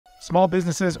Small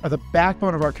businesses are the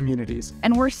backbone of our communities.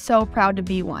 And we're so proud to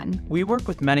be one. We work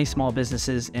with many small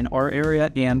businesses in our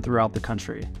area and throughout the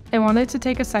country. I wanted to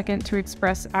take a second to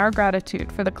express our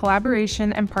gratitude for the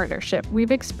collaboration and partnership we've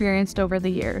experienced over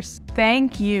the years.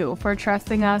 Thank you for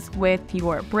trusting us with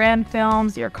your brand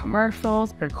films, your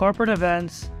commercials, your corporate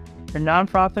events, your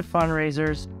nonprofit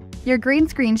fundraisers, your green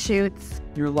screen shoots,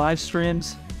 your live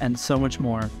streams, and so much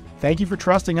more. Thank you for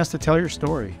trusting us to tell your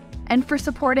story. And for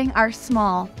supporting our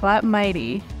small but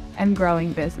mighty and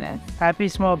growing business. Happy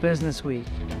Small Business Week.